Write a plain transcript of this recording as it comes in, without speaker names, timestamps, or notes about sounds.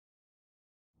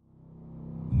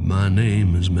My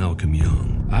name is Malcolm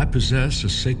Young. I possess a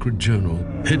sacred journal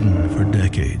hidden for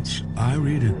decades. I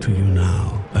read it to you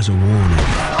now as a warning.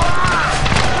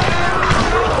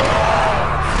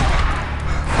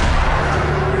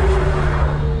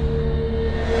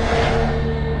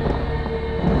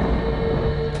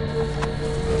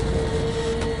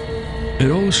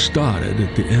 It all started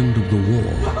at the end of the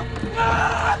war.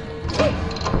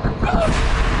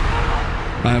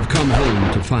 I have come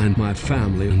home to find my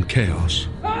family in chaos.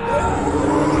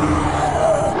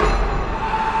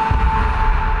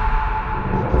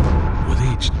 With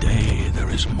each day, there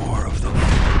is more of them.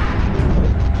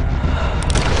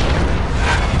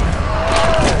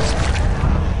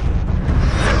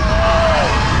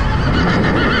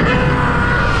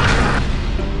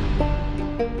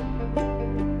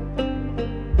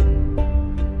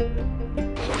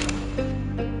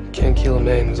 Can't kill a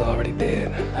man who's already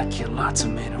dead. I kill lots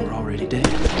of men who are already dead.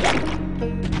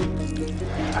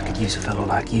 I could use a fellow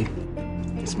like you.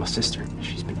 It's my sister.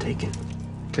 She's been taken.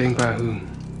 Taken by who?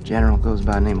 General goes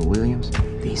by the name of Williams.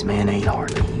 These men ain't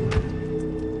hardly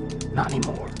human. Not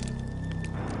anymore.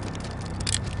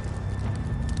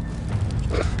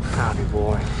 Howdy,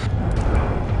 boy.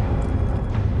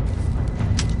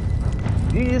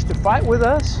 You used to fight with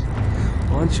us?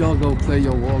 Why don't y'all go play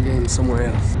your war game somewhere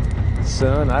else?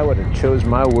 Son, I would have chose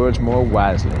my words more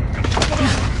wisely.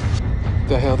 What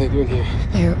the hell are they doing here?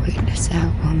 They're weeding us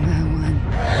out one by one.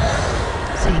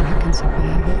 Seeing who can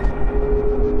survive it.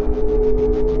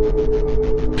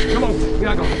 Come on, we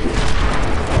gotta go.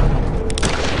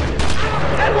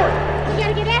 Edward! We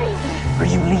gotta get out of here. Where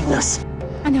are you leading us?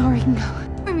 I know where we can go.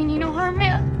 We mean you no harm,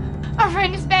 man. Our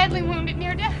friend is badly wounded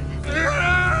near death.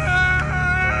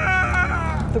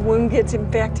 If the wound gets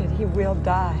infected, he will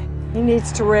die. He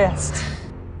needs to rest.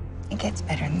 It gets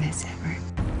better than this, Edward.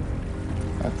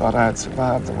 I thought I had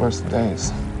survived the worst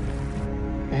days.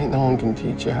 Ain't no one can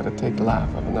teach you how to take the life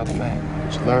of another man.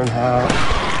 But you learn how,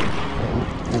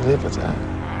 and you live with that.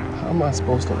 How am I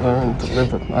supposed to learn to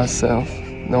live with myself,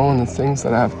 knowing the things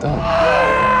that I've done?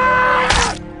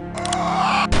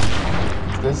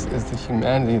 This is the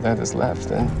humanity that is left,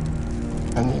 and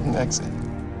I need an exit.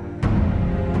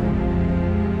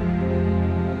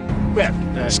 Well,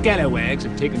 the scalawags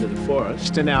have taken to the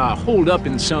forest and are holed up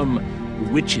in some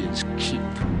witch's keep.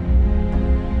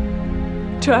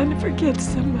 Trying to forget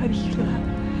somebody you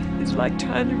love is like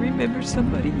trying to remember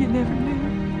somebody you never knew.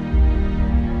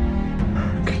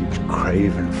 Keeps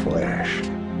craving flesh.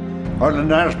 Other than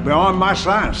that, it's beyond my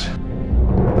science.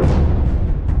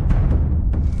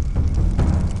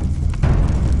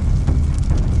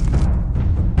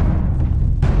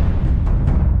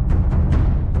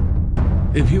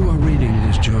 If you are reading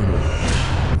this journal,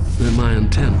 then my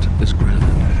intent is granted.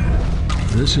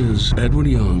 This is Edward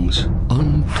Young's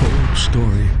untold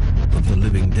story of the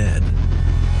living dead.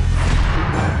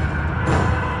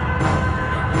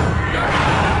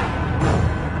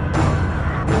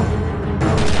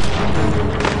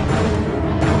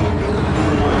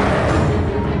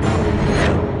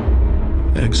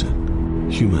 Exit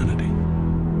humanity.